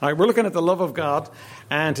All right, we're looking at the love of God,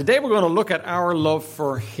 and today we're going to look at our love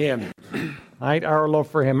for Him. Right, our love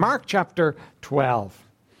for Him. Mark chapter 12.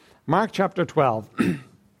 Mark chapter 12.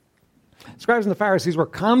 Scribes and the Pharisees were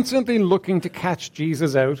constantly looking to catch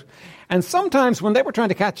Jesus out, and sometimes when they were trying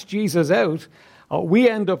to catch Jesus out, we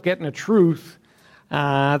end up getting a truth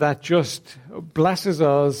that just blesses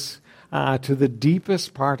us to the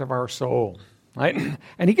deepest part of our soul. Right?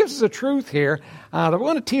 And he gives us a truth here that we're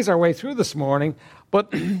going to tease our way through this morning, but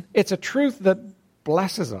it's a truth that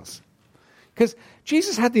blesses us. Because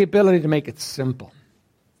Jesus had the ability to make it simple.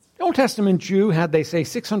 The Old Testament Jew had, they say,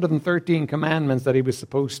 613 commandments that he was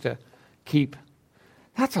supposed to keep.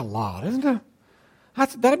 That's a lot, isn't it?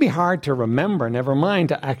 That'd be hard to remember, never mind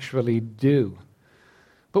to actually do.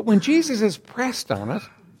 But when Jesus is pressed on it,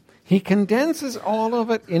 he condenses all of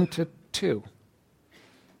it into two.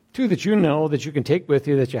 Two that you know, that you can take with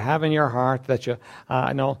you, that you have in your heart, that you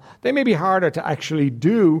know. They may be harder to actually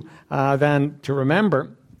do than to remember,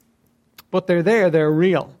 but they're there, they're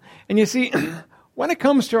real. And you see, when it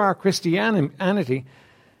comes to our Christianity,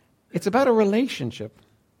 it's about a relationship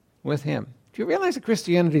with Him. Do you realize that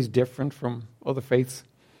Christianity is different from other faiths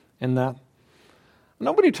in that?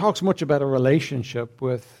 Nobody talks much about a relationship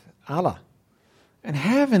with Allah. And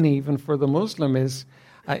heaven, even for the Muslim, is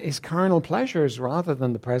carnal pleasures rather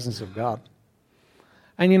than the presence of God.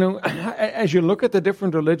 And you know, as you look at the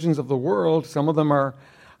different religions of the world, some of them are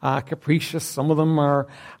capricious, some of them are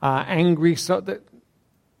angry.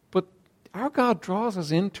 But our God draws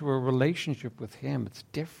us into a relationship with Him. It's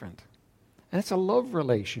different. And it's a love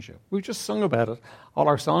relationship. We've just sung about it. All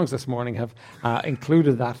our songs this morning have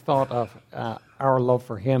included that thought of our love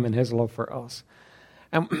for Him and His love for us.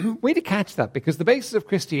 And we need to catch that, because the basis of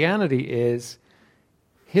Christianity is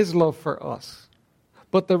His love for us.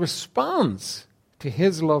 But the response to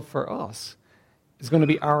His love for us is going to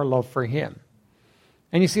be our love for Him.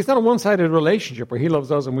 And you see, it's not a one-sided relationship where He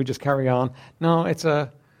loves us and we just carry on. No, it's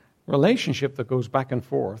a relationship that goes back and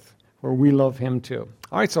forth where we love Him too.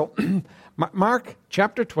 All right, so Mark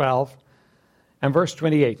chapter 12 and verse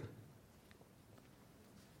 28.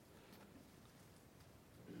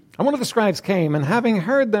 And one of the scribes came, and having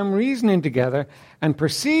heard them reasoning together, and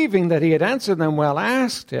perceiving that he had answered them well,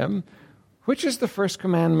 asked him, which is the first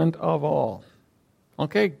commandment of all?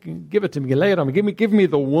 Okay, give it to me, lay it on me. Give me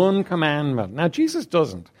the one commandment. Now, Jesus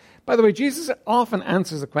doesn't. By the way, Jesus often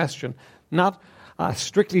answers the question, not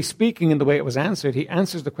strictly speaking in the way it was answered. He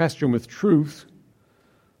answers the question with truth,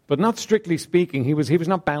 but not strictly speaking. He was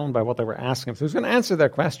not bound by what they were asking him. So he was going to answer their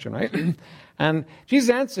question, right? And Jesus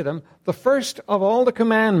answered him, the first of all the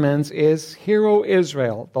commandments is, Hear, O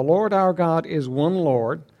Israel, the Lord our God is one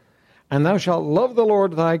Lord, and thou shalt love the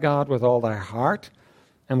Lord thy God with all thy heart,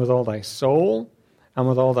 and with all thy soul, and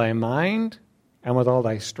with all thy mind, and with all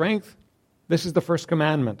thy strength. This is the first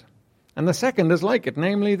commandment. And the second is like it,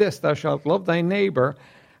 namely this, thou shalt love thy neighbor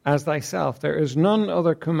as thyself. There is none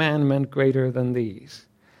other commandment greater than these.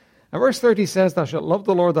 And verse 30 says, thou shalt love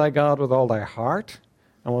the Lord thy God with all thy heart,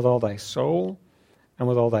 and with all thy soul, and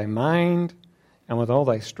with all thy mind, and with all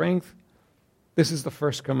thy strength. This is the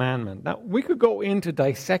first commandment. Now, we could go into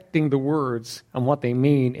dissecting the words and what they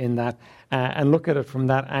mean in that, and look at it from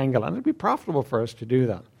that angle, and it'd be profitable for us to do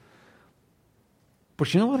that.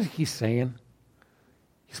 But you know what he's saying?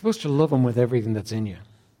 You're supposed to love Him with everything that's in you.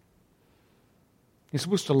 You're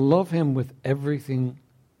supposed to love Him with everything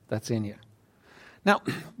that's in you. Now,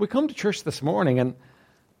 we come to church this morning, and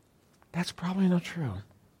that's probably not true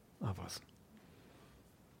of us.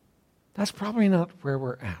 That's probably not where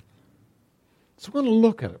we're at. So we're going to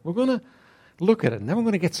look at it. We're going to look at it, and then we're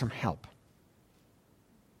going to get some help.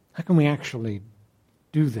 How can we actually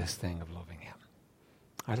do this thing of loving Him?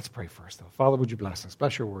 All right, let's pray first, though. Father, would you bless us?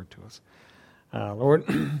 Bless your word to us. Lord,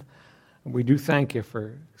 we do thank you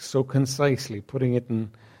for so concisely putting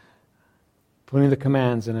the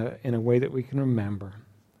commands in a way that we can remember.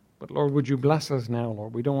 But Lord, would you bless us now,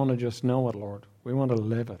 Lord? We don't want to just know it, Lord. We want to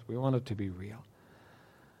live it. We want it to be real.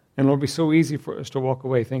 And Lord, it'd be so easy for us to walk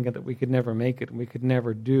away thinking that we could never make it and we could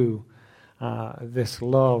never do this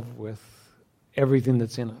love with everything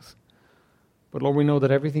that's in us. But Lord, we know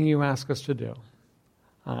that everything you ask us to do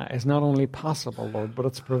is not only possible, Lord, but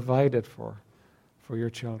it's provided for your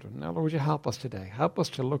children. Now, Lord, would you help us today? Help us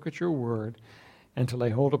to look at your word and to lay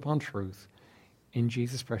hold upon truth. In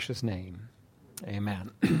Jesus' precious name, amen.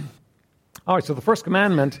 All right, so the first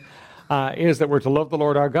commandment is that we're to love the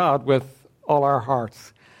Lord our God with all our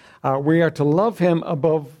hearts. We are to love Him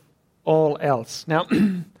above all else. Now,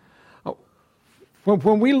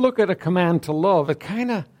 when we look at a command to love, it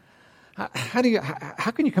kind of,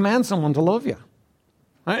 how can you command someone to love you?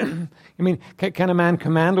 Right? I mean, can a man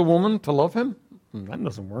command a woman to love him? That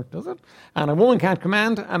doesn't work, does it? And a woman can't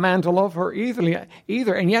command a man to love her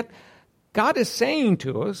either. And yet, God is saying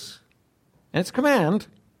to us, and it's a command,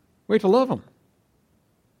 we're to love him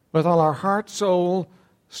with all our heart, soul,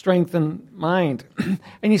 strength, and mind.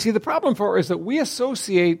 And you see, the problem for us is that we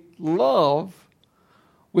associate love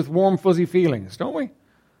with warm, fuzzy feelings, don't we?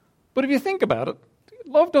 But if you think about it,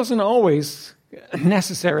 love doesn't always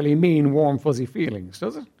necessarily mean warm, fuzzy feelings,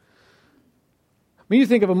 does it? When you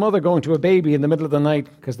think of a mother going to a baby in the middle of the night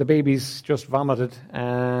because the baby's just vomited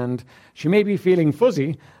and she may be feeling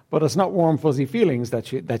fuzzy, but it's not warm, fuzzy feelings that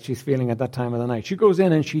she's feeling at that time of the night. She goes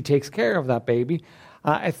in and she takes care of that baby.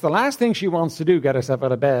 It's the last thing she wants to do, get herself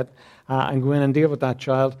out of bed and go in and deal with that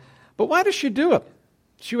child. But why does she do it?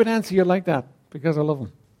 She would answer you like that, because I love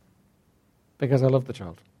him. Because I love the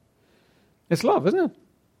child. It's love, isn't it?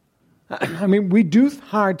 I mean, we do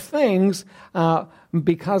hard things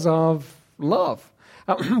because of love.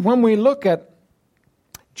 When we look at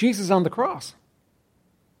Jesus on the cross,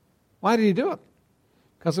 why did he do it?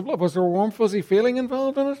 Because of love. Was there a warm, fuzzy feeling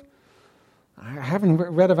involved in it? I haven't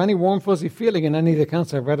read of any warm, fuzzy feeling in any of the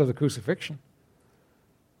accounts I've read of the crucifixion.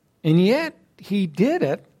 And yet, he did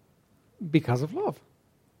it because of love.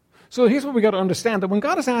 So here's what we got to understand, that when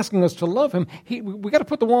God is asking us to love him, we got to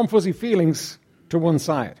put the warm, fuzzy feelings to one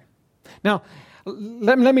side. Now,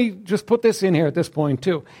 let me just put this in here at this point,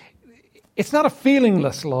 too. It's not a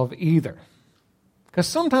feelingless love either. Because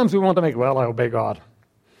sometimes we want to make, I obey God.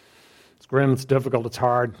 It's grim, it's difficult, it's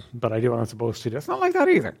hard, but I do what I'm supposed to do. It's not like that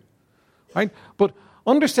either. Right? But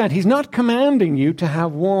understand, he's not commanding you to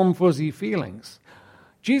have warm, fuzzy feelings.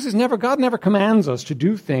 God never commands us to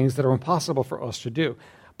do things that are impossible for us to do.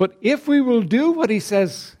 But if we will do what he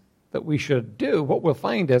says that we should do, what we'll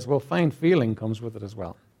find is feeling comes with it as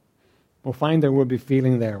well. We'll find there will be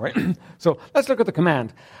feeling there, right? So let's look at the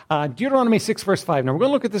command. Deuteronomy 6, verse 5. Now, we're going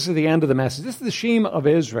to look at this at the end of the message. This is the Shema of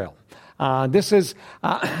Israel. This is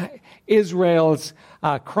Israel's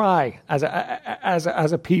cry as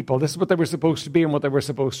a people. This is what they were supposed to be and what they were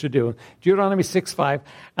supposed to do. Deuteronomy 6, 5.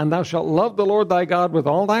 And thou shalt love the Lord thy God with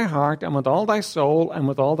all thy heart and with all thy soul and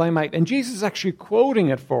with all thy might. And Jesus is actually quoting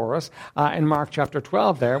it for us in Mark chapter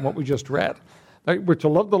 12 there, what we just read. We're to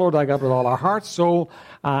love the Lord thy God with all our heart, soul,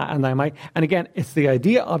 and thy might. And again, it's the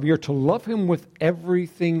idea of you're to love him with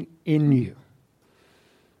everything in you.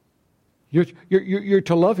 You're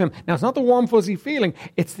to love him. Now, it's not the warm, fuzzy feeling.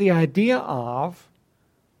 It's the idea of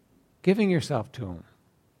giving yourself to him.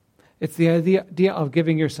 It's the idea of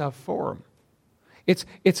giving yourself for him. It's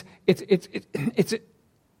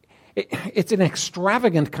an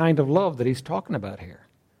extravagant kind of love that he's talking about here.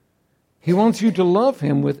 He wants you to love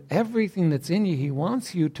him with everything that's in you. He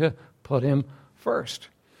wants you to put him first.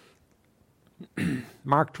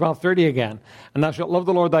 Mark 12:30 again. And thou shalt love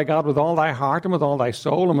the Lord thy God with all thy heart and with all thy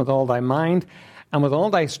soul and with all thy mind and with all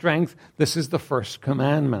thy strength. This is the first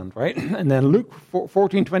commandment, right? And then Luke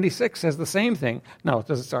 14:26 says the same thing. Luke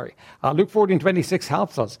 14:26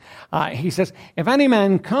 helps us. He says, if any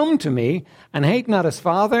man come to me and hate not his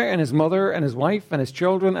father and his mother and his wife and his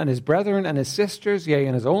children and his brethren and his sisters, yea,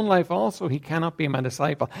 and his own life also, he cannot be my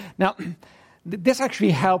disciple. Now, this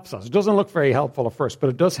actually helps us. It doesn't look very helpful at first, but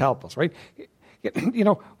it does help us, right? You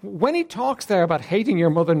know, when he talks there about hating your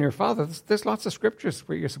mother and your father, there's lots of scriptures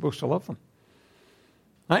where you're supposed to love them.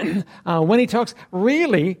 Right? When he talks,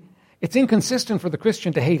 really, it's inconsistent for the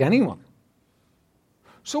Christian to hate anyone.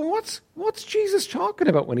 So what's Jesus talking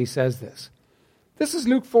about when he says this? This is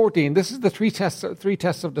Luke 14. This is the three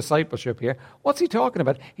tests of discipleship here. What's he talking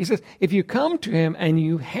about? He says, if you come to him and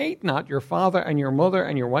you hate not your father and your mother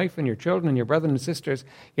and your wife and your children and your brethren and sisters,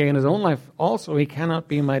 yea, in his own life also, he cannot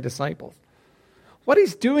be my disciple. What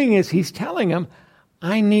he's doing is he's telling him,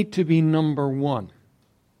 I need to be number one.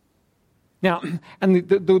 Now, and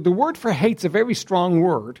the word for hate's a very strong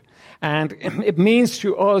word, and it means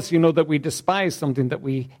to us, that we despise something, that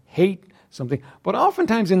we hate something. But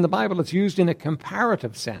oftentimes in the Bible, it's used in a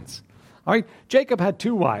comparative sense. All right, Jacob had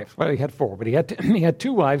 2 wives. Well, he had 4, but he had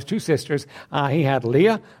 2 wives, 2 sisters. He had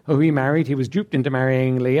Leah, who he married. He was duped into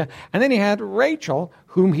marrying Leah. And then he had Rachel,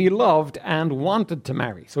 whom he loved and wanted to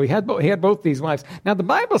marry. So he had both these wives. Now, the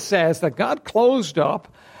Bible says that God closed up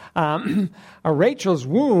Rachel's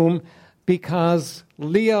womb because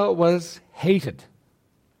Leah was hated.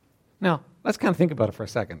 Now, let's kind of think about it for a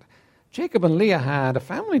second. Jacob and Leah had a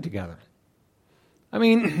family together. I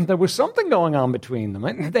mean, there was something going on between them.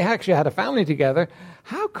 Right? They actually had a family together.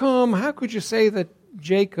 How could you say that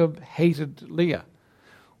Jacob hated Leah?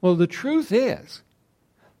 Well, the truth is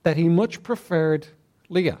that he much preferred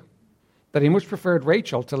Leah. that he much preferred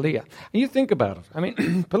Rachel to Leah. And you think about it. I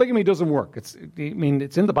mean, polygamy doesn't work. It's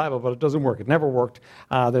in the Bible, but it doesn't work. It never worked.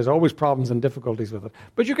 There's always problems and difficulties with it.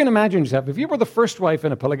 But you can imagine yourself, if you were the first wife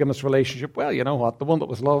in a polygamous relationship, well, you know what, the one that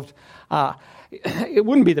was loved, it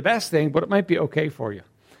wouldn't be the best thing, but it might be okay for you.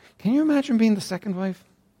 Can you imagine being the second wife?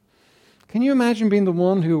 Can you imagine being the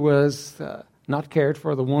one who was not cared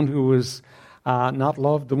for, the one who was not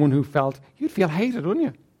loved, the one who felt, you'd feel hated, wouldn't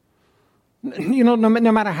you? You know, no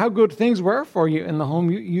matter how good things were for you in the home,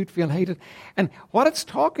 you'd feel hated. And what it's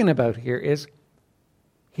talking about here is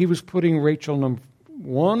he was putting Rachel number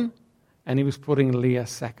one and he was putting Leah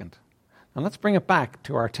second. Now let's bring it back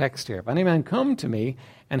to our text here. If any man come to me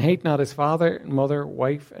and hate not his father, mother,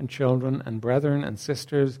 wife, and children, and brethren, and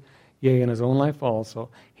sisters, yea, and his own life also,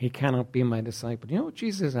 he cannot be my disciple. You know what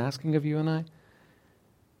Jesus is asking of you and I?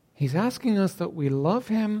 He's asking us that we love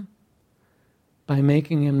him by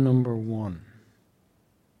making him number one,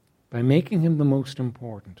 by making him the most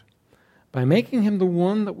important, by making him the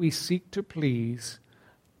one that we seek to please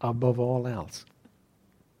above all else,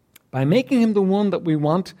 by making him the one that we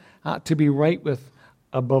want to be right with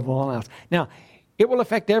above all else. Now, it will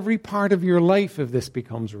affect every part of your life if this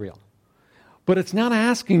becomes real, but it's not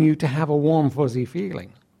asking you to have a warm, fuzzy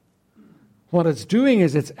feeling. What it's doing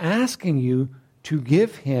is it's asking you to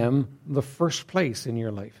give him the first place in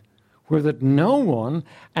your life, where that no one,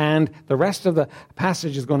 and the rest of the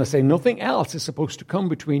passage is going to say nothing else is supposed to come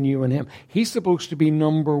between you and him. He's supposed to be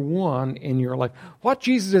number one in your life. What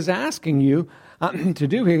Jesus is asking you to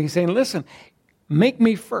do here, he's saying, listen, make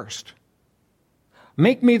me first.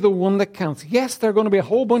 Make me the one that counts. Yes, there are going to be a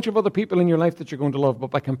whole bunch of other people in your life that you're going to love, but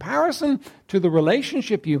by comparison to the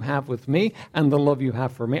relationship you have with me and the love you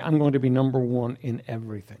have for me, I'm going to be number one in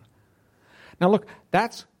everything. Now look,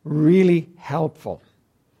 that's really helpful.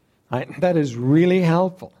 Right? That is really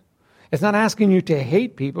helpful. It's not asking you to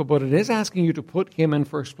hate people, but it is asking you to put him in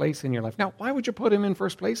first place in your life. Now, why would you put him in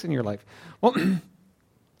first place in your life? Well,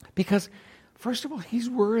 because, first of all, he's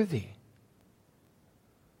worthy.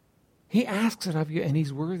 He asks it of you, and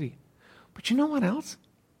he's worthy. But you know what else?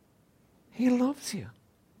 He loves you.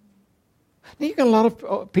 Now, you've got a lot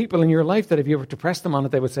of people in your life that if you were to press them on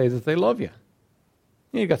it, they would say that they love you.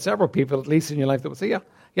 You've got several people, at least in your life, that would say,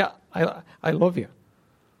 yeah, I love you.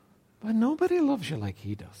 But nobody loves you like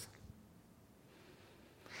he does.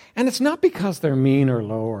 And it's not because they're mean or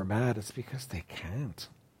low or bad. It's because they can't.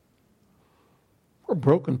 We're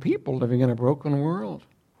broken people living in a broken world.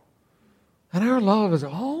 And our love is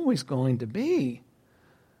always going to be,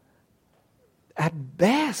 at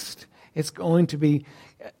best, it's going to be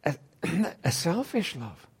a selfish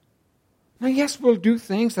love. Now, yes, we'll do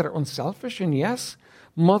things that are unselfish, and yes,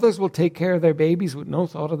 mothers will take care of their babies with no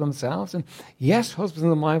thought of themselves. And yes,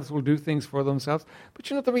 husbands and wives will do things for themselves. But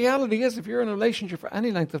you know, the reality is, if you're in a relationship for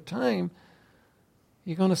any length of time,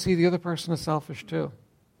 you're going to see the other person as selfish too.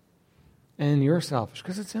 And you're selfish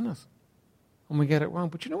because it's in us. And we get it wrong.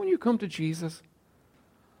 But you know, when you come to Jesus,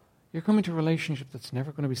 you're coming to a relationship that's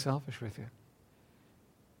never going to be selfish with you.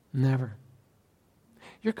 Never.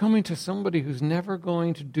 You're coming to somebody who's never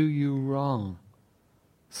going to do you wrong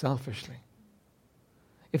selfishly.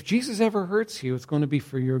 If Jesus ever hurts you, it's going to be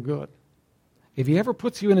for your good. If he ever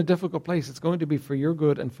puts you in a difficult place, it's going to be for your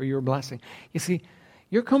good and for your blessing. You see,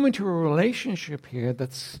 you're coming to a relationship here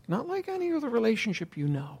that's not like any other relationship you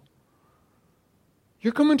know.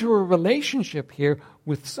 You're coming to a relationship here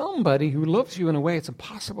with somebody who loves you in a way it's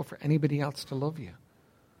impossible for anybody else to love you.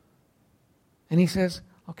 And he says,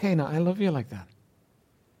 okay, now I love you like that.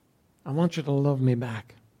 I want you to love me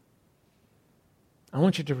back. I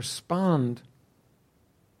want you to respond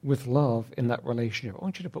with love in that relationship. I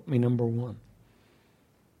want you to put me number one.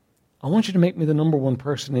 I want you to make me the number one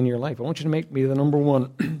person in your life. I want you to make me the number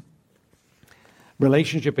one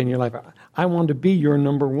relationship in your life. I want to be your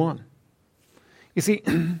number one. You see,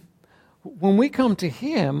 when we come to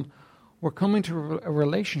him, we're coming to a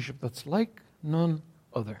relationship that's like none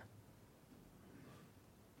other.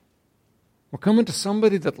 We're coming to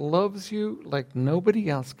somebody that loves you like nobody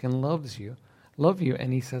else can love you,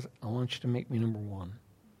 and he says, I want you to make me number one.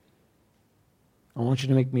 I want you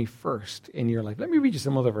to make me first in your life. Let me read you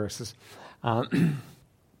some other verses on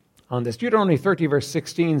this. Deuteronomy 30, verse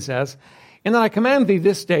 16 says, "And that I command thee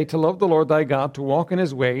this day to love the Lord thy God, to walk in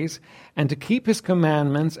his ways, and to keep his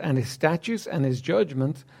commandments and his statutes and his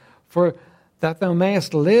judgments, for that thou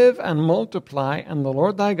mayest live and multiply, and the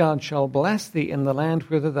Lord thy God shall bless thee in the land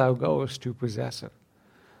whither thou goest to possess it."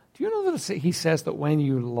 Do you know that he says that when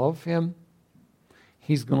you love him,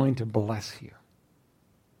 he's going to bless you?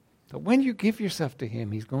 That when you give yourself to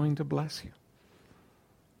him, he's going to bless you.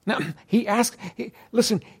 Now,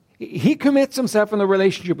 listen, He commits himself in the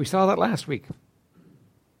relationship. We saw that last week.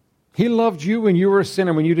 He loved you when you were a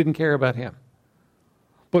sinner, when you didn't care about him.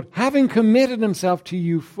 But having committed himself to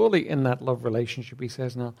you fully in that love relationship, he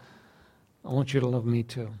says, now, I want you to love me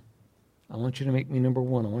too. I want you to make me number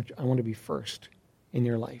one. I want to be first in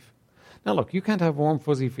your life. Now look, you can't have warm,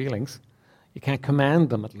 fuzzy feelings. You can't command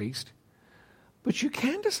them, at least. But you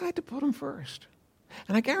can decide to put him first.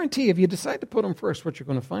 And I guarantee if you decide to put him first, what you're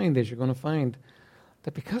going to find is you're going to find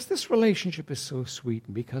that because this relationship is so sweet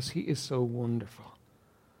and because he is so wonderful,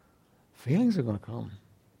 feelings are going to come.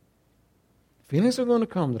 Feelings are going to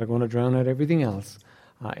come that are going to drown out everything else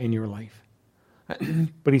in your life.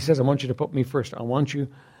 But he says, I want you to put me first. I want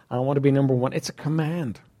to be number one. It's a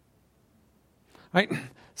command. Right?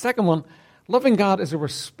 Second one, loving God is a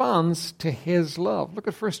response to his love. Look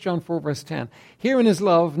at 1 John 4, verse 10. Herein is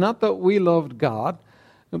love, not that we loved God,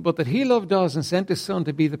 but that he loved us and sent his Son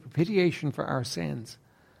to be the propitiation for our sins.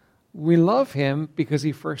 We love him because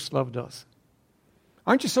he first loved us.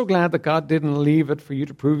 Aren't you so glad that God didn't leave it for you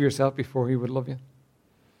to prove yourself before he would love you?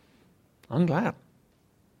 I'm glad.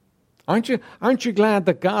 Aren't you glad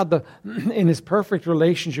that God, in his perfect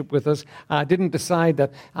relationship with us, didn't decide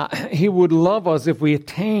that he would love us if we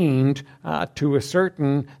attained to a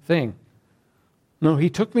certain thing? No, he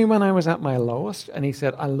took me when I was at my lowest, and he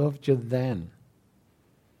said, I loved you then.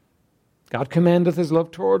 God commendeth his love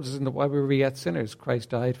towards us, and that while we were yet sinners, Christ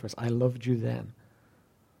died for us. I loved you then.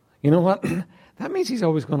 You know what? That means he's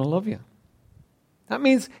always going to love you. That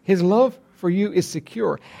means his love for you is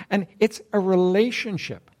secure. And it's a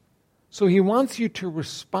relationship. So he wants you to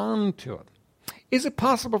respond to it. Is it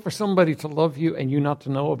possible for somebody to love you and you not to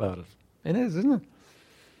know about it? It is, isn't it?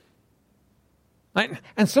 Right?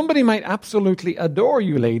 And somebody might absolutely adore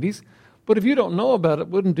you, ladies, but if you don't know about it, it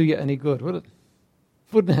wouldn't do you any good, would it?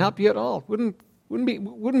 Wouldn't help you at all. Wouldn't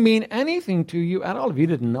mean anything to you at all if you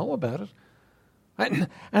didn't know about it. Right?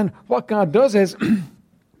 And what God does is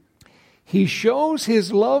he shows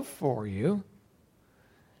his love for you,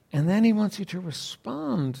 and then he wants you to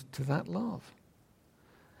respond to that love.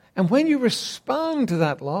 And when you respond to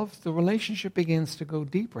that love, the relationship begins to go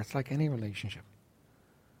deeper. It's like any relationship.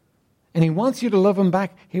 And he wants you to love him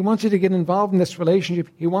back. He wants you to get involved in this relationship.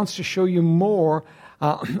 He wants to show you more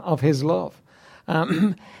of his love.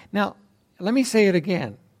 Now, let me say it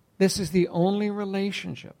again. This is the only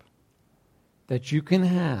relationship that you can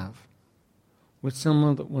have with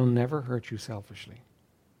someone that will never hurt you selfishly.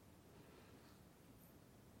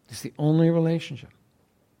 It's the only relationship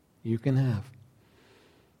you can have.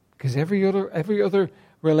 Because every other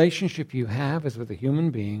relationship you have is with a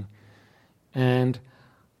human being, and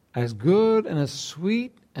as good and as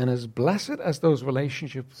sweet and as blessed as those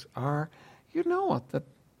relationships are, you know it, that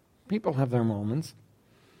people have their moments,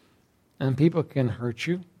 and people can hurt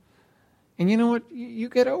you. And you know what? You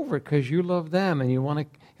get over it because you love them and you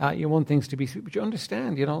want things to be sweet. But you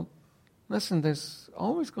understand, listen, there's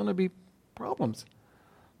always going to be problems.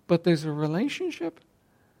 But there's a relationship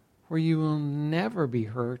where you will never be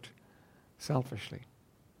hurt selfishly.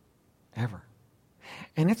 Ever.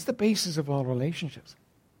 And it's the basis of all relationships.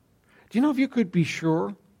 Do you know if you could be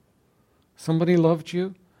sure somebody loved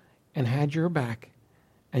you and had your back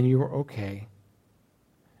and you were okay,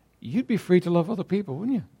 you'd be free to love other people,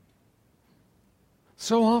 wouldn't you?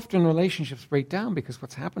 So often relationships break down because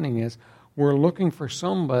what's happening is we're looking for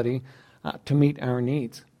somebody to meet our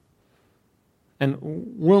needs. And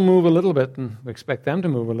we'll move a little bit, and we expect them to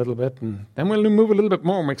move a little bit, and then we'll move a little bit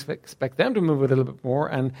more, and we expect them to move a little bit more,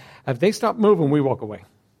 and if they stop moving, we walk away.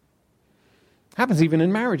 Happens even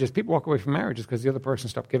in marriages. People walk away from marriages because the other person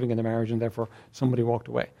stopped giving in the marriage, and therefore somebody walked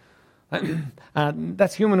away.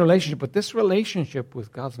 That's human relationship, but this relationship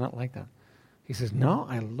with God's not like that. He says, no,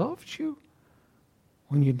 I loved you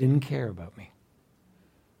when you didn't care about me.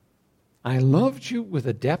 I loved you with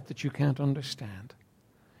a depth that you can't understand.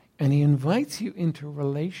 And he invites you into a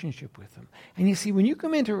relationship with him. And you see, when you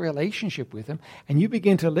come into a relationship with him and you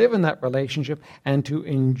begin to live in that relationship and to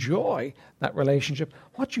enjoy that relationship,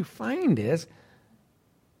 what you find is,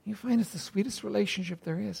 it's the sweetest relationship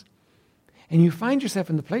there is. And you find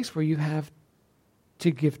yourself in the place where you have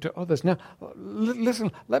to give to others. Now,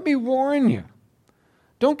 listen, let me warn you.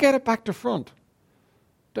 Don't get it back to front.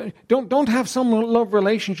 Don't have some love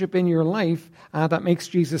relationship in your life that makes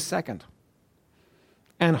Jesus second.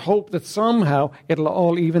 And hope that somehow it'll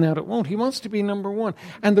all even out. It won't. He wants to be number one.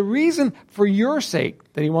 And the reason for your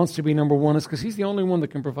sake that he wants to be number one is because he's the only one that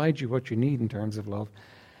can provide you what you need in terms of love.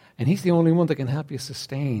 And he's the only one that can help you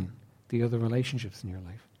sustain the other relationships in your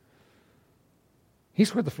life.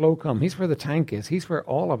 He's where the flow comes. He's where the tank is. He's where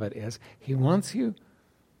all of it is. He wants you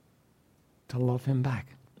to love him back.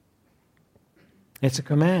 It's a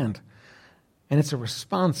command, and it's a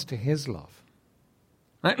response to his love.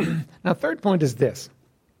 Right? Now, third point is this.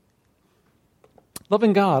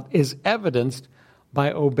 Loving God is evidenced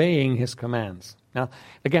by obeying his commands. Now,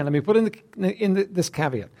 again, let me put in this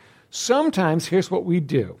caveat. Sometimes, here's what we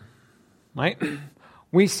do, right?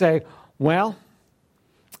 We say, well,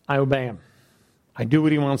 I obey him. I do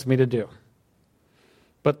what he wants me to do.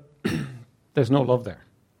 But there's no love there.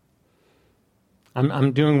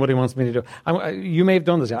 I'm doing what he wants me to do. You may have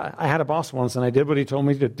done this. I had a boss once, and I did what he told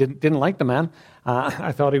me to do. Didn't like the man.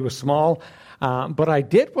 I thought he was small. But I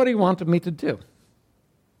did what he wanted me to do.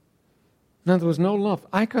 Now, there was no love.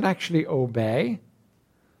 I could actually obey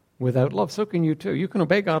without love. So can you too. You can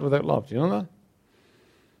obey God without love. Do you know that?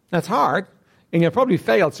 That's hard, and you'll probably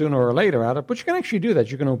fail sooner or later at it, but you can actually do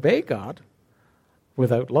that. You can obey God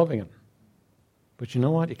without loving him. But you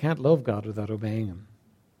know what? You can't love God without obeying him.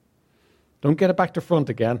 Don't get it back to front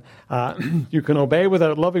again. You can obey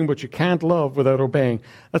without loving, but you can't love without obeying.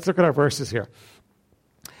 Let's look at our verses here.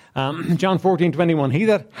 John 14:21. He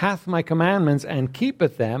that hath my commandments and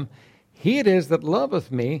keepeth them, he it is that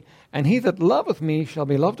loveth me, and he that loveth me shall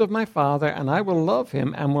be loved of my Father, and I will love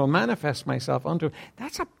him and will manifest myself unto him.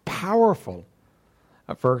 That's a powerful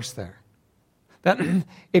verse there. That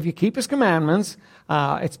if you keep his commandments,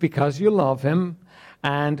 it's because you love him.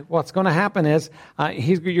 And what's going to happen is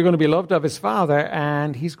you're going to be loved of his Father,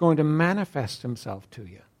 and he's going to manifest himself to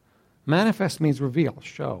you. Manifest means reveal,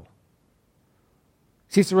 show.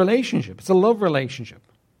 See, it's a relationship. It's a love relationship.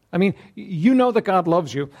 I mean, you know that God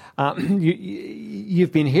loves you.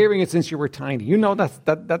 You've been hearing it since you were tiny. You know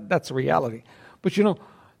that's a reality. But you know,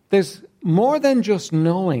 there's more than just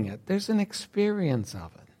knowing it. There's an experience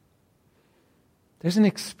of it. There's an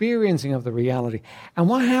experiencing of the reality. And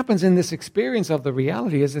what happens in this experience of the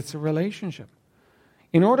reality is it's a relationship.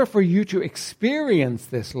 In order for you to experience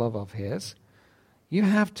this love of his, you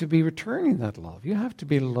have to be returning that love. You have to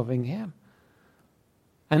be loving him.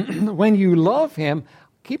 And when you love him,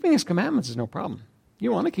 keeping his commandments is no problem.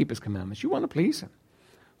 You want to keep his commandments. You want to please him.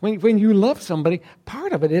 When you love somebody,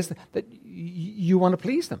 part of it is that you want to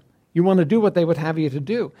please them. You want to do what they would have you to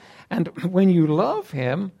do. And when you love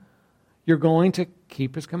him, you're going to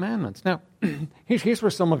keep his commandments. Now, here's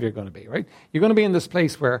where some of you are going to be, right? You're going to be in this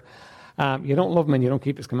place where you don't love him and you don't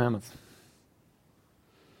keep his commandments.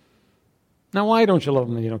 Now, why don't you love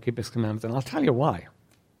him and you don't keep his commandments? And I'll tell you why.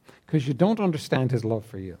 Because you don't understand his love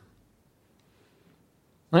for you.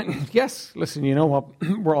 Right? Yes, listen, you know what?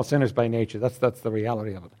 We're all sinners by nature. That's the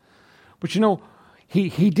reality of it. But you know,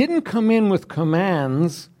 he didn't come in with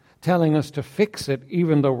commands telling us to fix it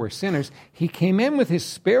even though we're sinners. He came in with his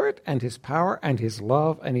Spirit and his power and his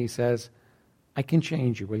love, and he says, I can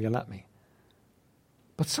change you. Will you let me?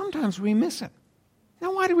 But sometimes we miss it.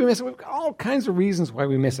 Now, why do we miss it? We've got all kinds of reasons why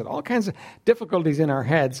we miss it, all kinds of difficulties in our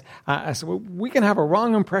heads. So we can have a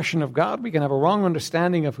wrong impression of God. We can have a wrong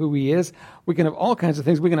understanding of who he is. We can have all kinds of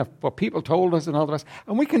things. We can have what people told us and all the rest.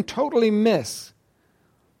 And we can totally miss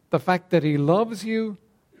the fact that he loves you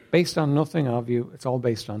based on nothing of you. It's all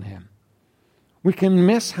based on him. We can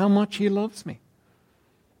miss how much he loves me.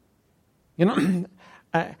 You know,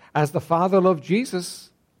 as the Father loved Jesus,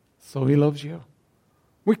 so he loves you.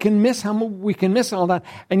 We can miss all that.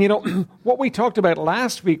 And you know, what we talked about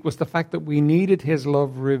last week was the fact that we needed his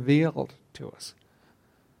love revealed to us.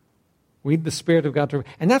 We need the Spirit of God to,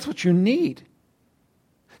 and that's what you need.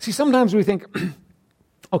 See, sometimes we think,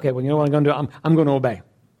 okay, well, you know what I'm going to do? I'm going to obey.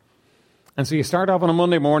 And so you start off on a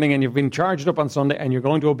Monday morning and you've been charged up on Sunday and you're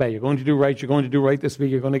going to obey. You're going to do right. You're going to do right this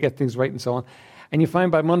week. You're going to get things right and so on. And you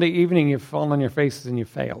find by Monday evening you've fallen on your faces and you've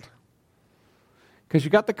failed. Because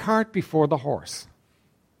you got the cart before the horse.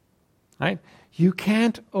 Right? You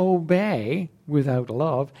can't obey without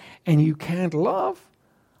love, and you can't love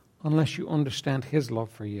unless you understand his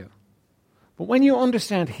love for you. But when you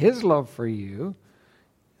understand his love for you,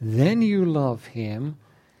 then you love him,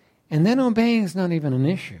 and then obeying is not even an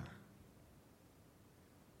issue.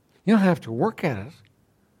 You don't have to work at it.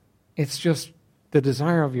 It's just the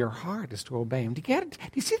desire of your heart is to obey him. Do you get it?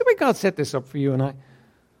 Do you see the way God set this up for you and I?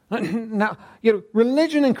 Now, you know,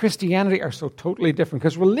 religion and Christianity are so totally different,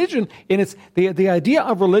 because religion, in its the idea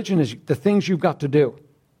of religion is the things you've got to do.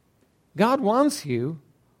 God wants you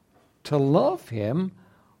to love him,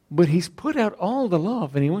 but he's put out all the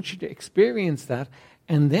love, and he wants you to experience that,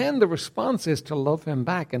 and then the response is to love him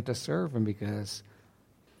back and to serve him, because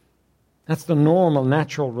that's the normal,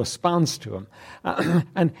 natural response to him.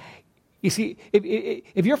 And you see,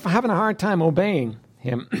 if you're having a hard time obeying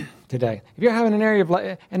him today, if you're having an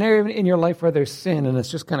area in your life where there's sin and it's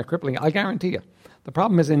just kind of crippling, I guarantee you, the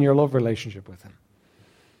problem is in your love relationship with him.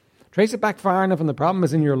 Trace it back far enough, and the problem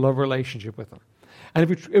is in your love relationship with him. And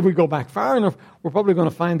if we go back far enough, we're probably going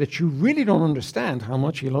to find that you really don't understand how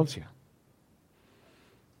much he loves you.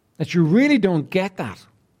 That you really don't get that.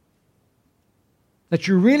 That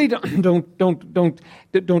you really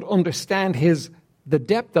don't understand the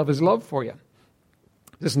depth of his love for you.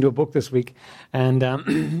 I listened to a book this week, and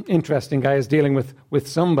interesting guy is dealing with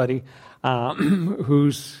somebody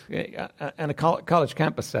who's in a college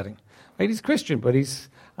campus setting. Right? He's Christian, but he's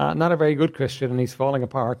not a very good Christian, and he's falling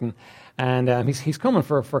apart, and he's coming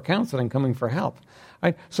for counseling, coming for help.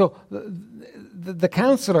 Right? So the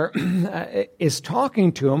counselor is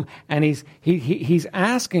talking to him, and he's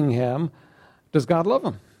asking him, does God love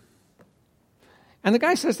him? And the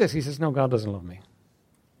guy says this. He says, no, God doesn't love me.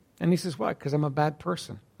 And he says, why? Because I'm a bad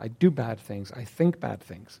person. I do bad things. I think bad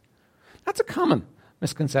things. That's a common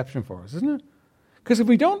misconception for us, isn't it? Because if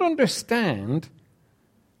we don't understand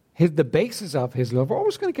the basis of his love, we're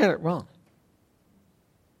always going to get it wrong.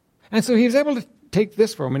 And so he was able to take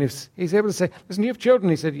this for him, and he's able to say, listen, you have children.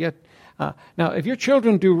 He said, yeah. Now, if your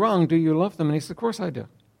children do wrong, do you love them? And he said, of course I do.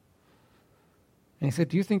 And he said,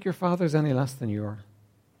 do you think your father's any less than you are?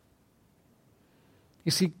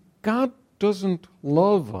 You see, God doesn't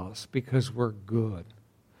love us because we're good.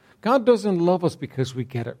 God doesn't love us because we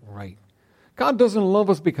get it right. God doesn't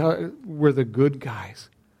love us because we're the good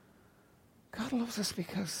guys. God loves us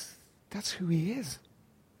because that's who he is.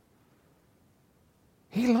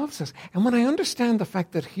 He loves us. And when I understand the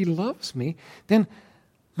fact that he loves me, then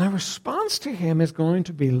my response to him is going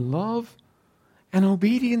to be love, and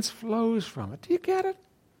obedience flows from it. Do you get it?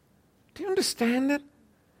 Do you understand it?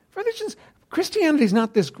 Christianity is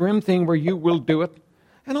not this grim thing where you will do it.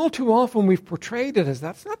 And all too often we've portrayed it as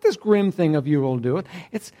that. It's not this grim thing of you will do it.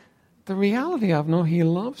 It's the reality of, no, he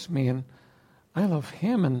loves me and I love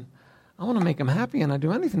him and I want to make him happy and I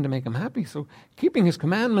do anything to make him happy. So keeping his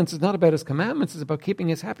commandments is not about his commandments. It's about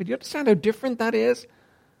keeping us happy. Do you understand how different that is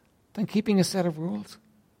than keeping a set of rules?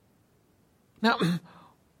 Now,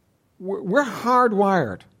 we're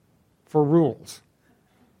hardwired for rules.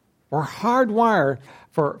 We're hardwired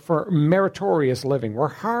for meritorious living. We're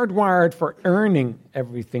hardwired for earning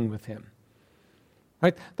everything with him.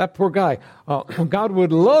 Right? That poor guy. God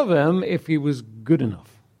would love him if he was good enough.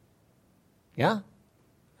 Yeah?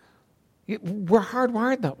 We're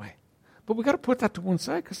hardwired that way. But we've got to put that to one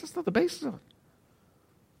side because that's not the basis of it.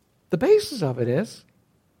 The basis of it is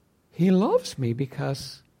he loves me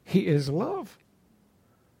because he is love.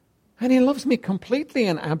 And he loves me completely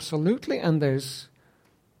and absolutely, and there's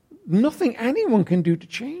nothing anyone can do to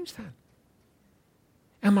change that.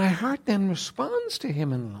 And my heart then responds to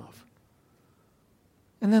him in love.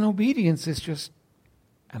 And then obedience is just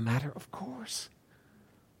a matter of course.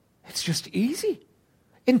 It's just easy.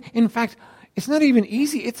 In fact, it's not even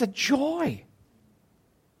easy, it's a joy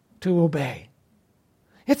to obey.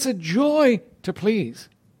 It's a joy to please.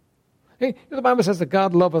 Hey, the Bible says that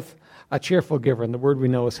God loveth a cheerful giver, and the word we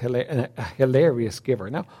know is a hilarious giver.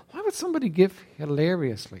 Now, why would somebody give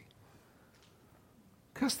hilariously?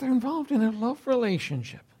 Because they're involved in a love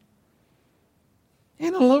relationship.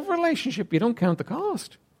 In a love relationship, you don't count the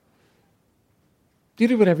cost. You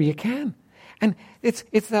do whatever you can. And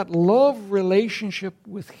it's that love relationship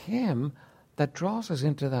with him that draws us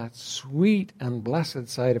into that sweet and blessed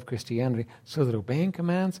side of Christianity, so that obeying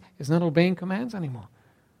commands is not obeying commands anymore.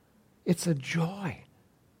 It's a joy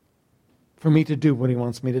for me to do what he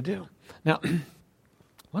wants me to do. Now, I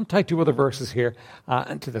want to tie two other verses here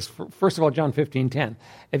to this. First of all, John 15:10.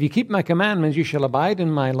 If you keep my commandments, you shall abide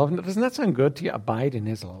in my love. Now, doesn't that sound good to you? Abide in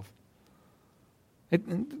his love.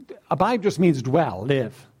 Abide just means dwell,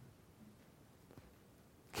 live.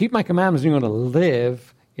 Keep my commandments, and you're going to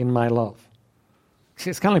live in my love. See,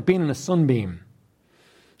 it's kind of like being in a sunbeam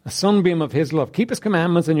of his love. Keep his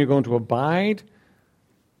commandments, and you're going to abide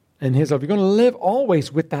in his love. You're going to live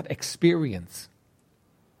always with that experience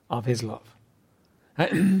of his love.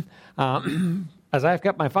 As I have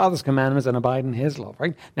kept my Father's commandments and abide in his love.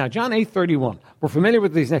 Right? Now, John 8:31. We're familiar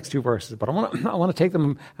with these next two verses, but I want to take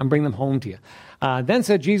them and bring them home to you. Then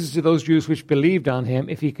said Jesus to those Jews which believed on him,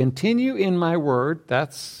 if you continue in my word,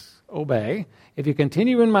 that's obey. If you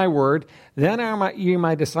continue in my word, then are ye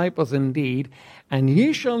my disciples indeed, and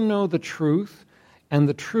ye shall know the truth, and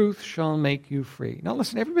the truth shall make you free. Now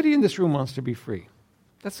listen, everybody in this room wants to be free.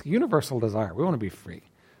 That's a universal desire. We want to be free.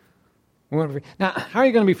 Now, how are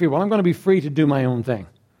you going to be free? Well, I'm going to be free to do my own thing.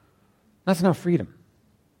 That's not freedom.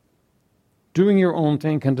 Doing your own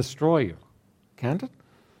thing can destroy you, can't it?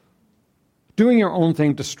 Doing your own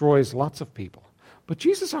thing destroys lots of people. But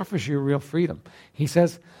Jesus offers you real freedom. He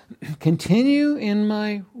says, continue in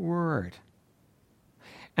my word,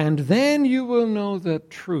 and then you will know the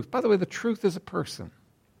truth. By the way, the truth is a person.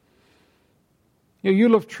 You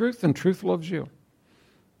love truth, and truth loves you.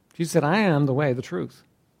 Jesus said, I am the way, the truth.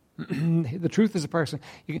 The truth is a person.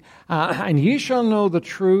 And ye shall know the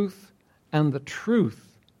truth, and the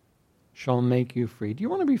truth shall make you free. Do you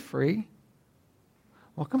want to be free?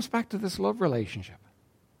 Well, it comes back to this love relationship.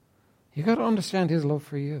 You got to understand his love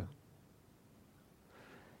for you.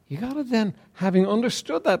 You got to then, having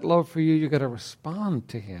understood that love for you, you got to respond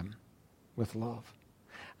to him with love.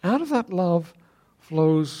 Out of that love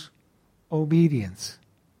flows obedience.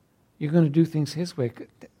 You're going to do things his way.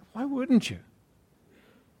 Why wouldn't you?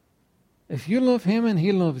 If you love him and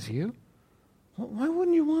he loves you, why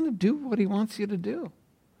wouldn't you want to do what he wants you to do?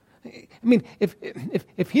 I mean,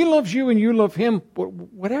 if he loves you and you love him,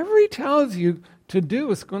 whatever he tells you to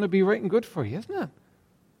do is going to be right and good for you, isn't it?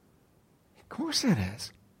 Of course it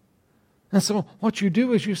is. And so what you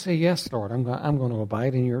do is you say, yes, Lord, I'm going to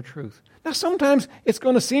abide in your truth. Now, sometimes it's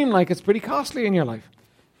going to seem like it's pretty costly in your life.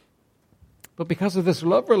 But because of this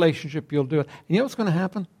love relationship, you'll do it. And you know what's going to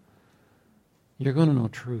happen? You're going to know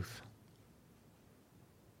truth.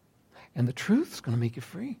 And the truth is going to make you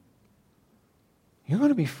free. You're going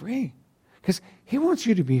to be free. Because he wants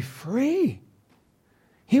you to be free.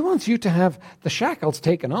 He wants you to have the shackles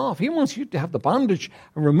taken off. He wants you to have the bondage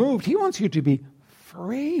removed. He wants you to be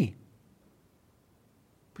free.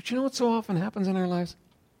 But you know what so often happens in our lives?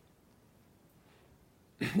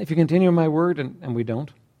 If you continue my word and we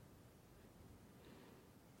don't,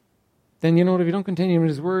 then you know what? If you don't continue in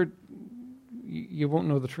his word, you won't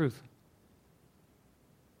know the truth.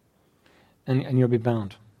 And you'll be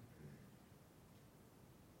bound.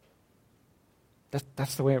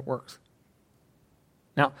 That's the way it works.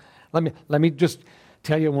 Now, let me just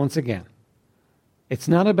tell you once again. It's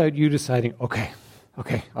not about you deciding, okay,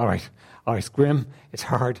 all right, it's grim, it's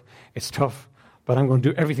hard, it's tough, but I'm going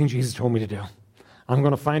to do everything Jesus told me to do. I'm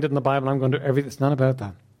going to find it in the Bible, I'm going to do everything. It's not about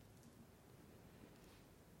that.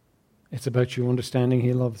 It's about you understanding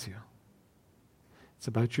he loves you. It's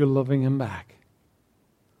about you loving him back.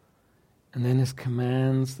 And then his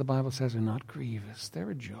commands, the Bible says, are not grievous. They're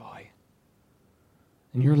a joy.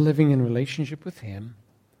 And you're living in relationship with him,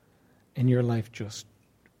 and your life just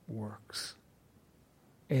works.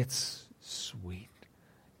 It's sweet.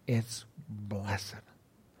 It's blessed.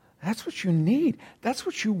 That's what you need. That's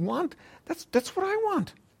what you want. That's what I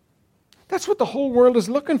want. That's what the whole world is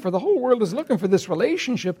looking for. The whole world is looking for this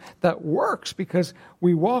relationship that works because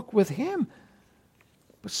we walk with him.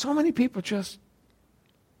 But so many people just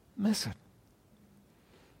miss it.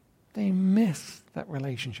 They miss that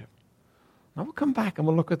relationship. Now we'll come back and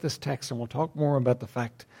we'll look at this text and we'll talk more about the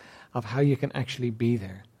fact of how you can actually be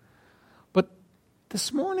there. But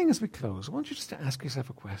this morning as we close, I want you just to ask yourself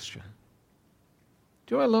a question.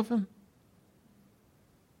 Do I love him?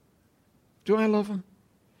 Do I love him?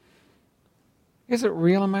 Is it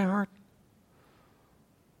real in my heart?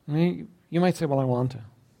 I mean, you might say, well, I want to.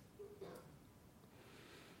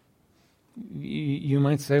 You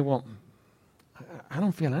might say, well, I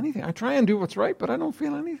don't feel anything. I try and do what's right, but I don't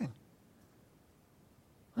feel anything.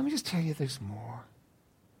 Let me just tell you there's more.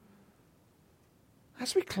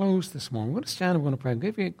 As we close this morning, we're going to stand and we're going to pray.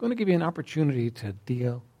 I'm going to give you an opportunity to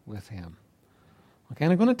deal with him. Okay,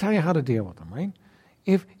 and I'm going to tell you how to deal with him, right?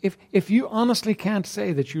 If you honestly can't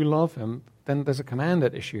say that you love him, then there's a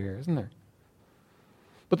commanded issue here, isn't there?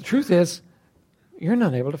 But the truth is, you're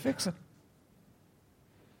not able to fix it.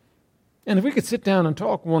 And if we could sit down and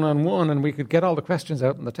talk one-on-one and we could get all the questions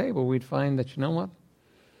out on the table, we'd find that, you know what?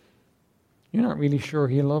 You're not really sure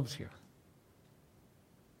he loves you.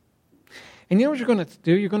 And you know what you're going to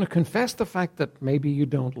do? You're going to confess the fact that maybe you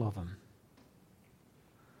don't love him.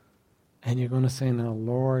 And you're going to say, now,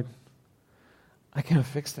 Lord, I can't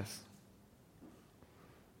fix this.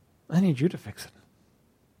 I need you to fix it.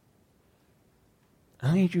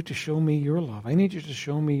 I need you to show me your love. I need you to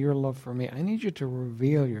show me your love for me. I need you to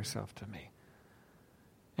reveal yourself to me.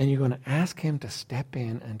 And you're going to ask him to step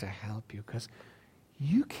in and to help you because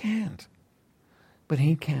you can't. But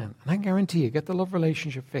he can. And I guarantee you, get the love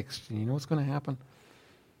relationship fixed. And you know what's going to happen?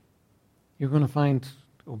 You're going to find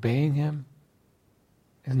obeying him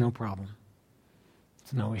is no problem.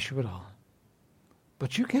 It's no issue at all.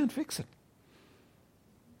 But you can't fix it.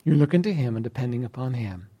 You're looking to him and depending upon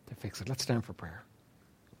him to fix it. Let's stand for prayer.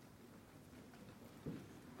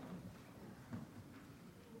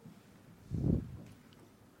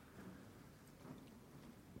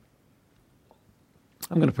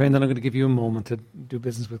 I'm going to pray and then I'm going to give you a moment to do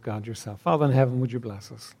business with God yourself. Father in heaven, would you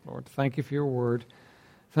bless us? Lord, thank you for your word.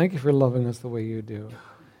 Thank you for loving us the way you do.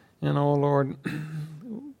 And oh Lord,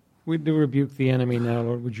 we do rebuke the enemy now,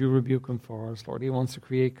 Lord. Would you rebuke him for us, Lord? He wants to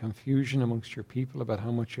create confusion amongst your people about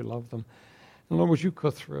how much you love them. And Lord, would you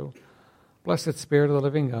cut through? Blessed Spirit of the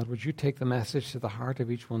living God, would you take the message to the heart of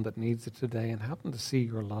each one that needs it today and help them to see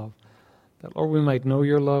your love. That, Lord, we might know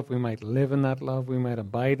your love, we might live in that love, we might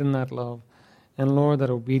abide in that love, and, Lord, that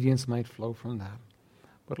obedience might flow from that.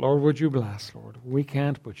 But, Lord, would you bless, Lord? We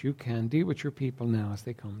can't, but you can. Deal with your people now as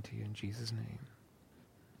they come to you in Jesus' name.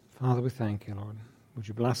 Father, we thank you, Lord. Would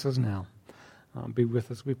you bless us now? Be with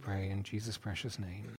us, we pray, in Jesus' precious name.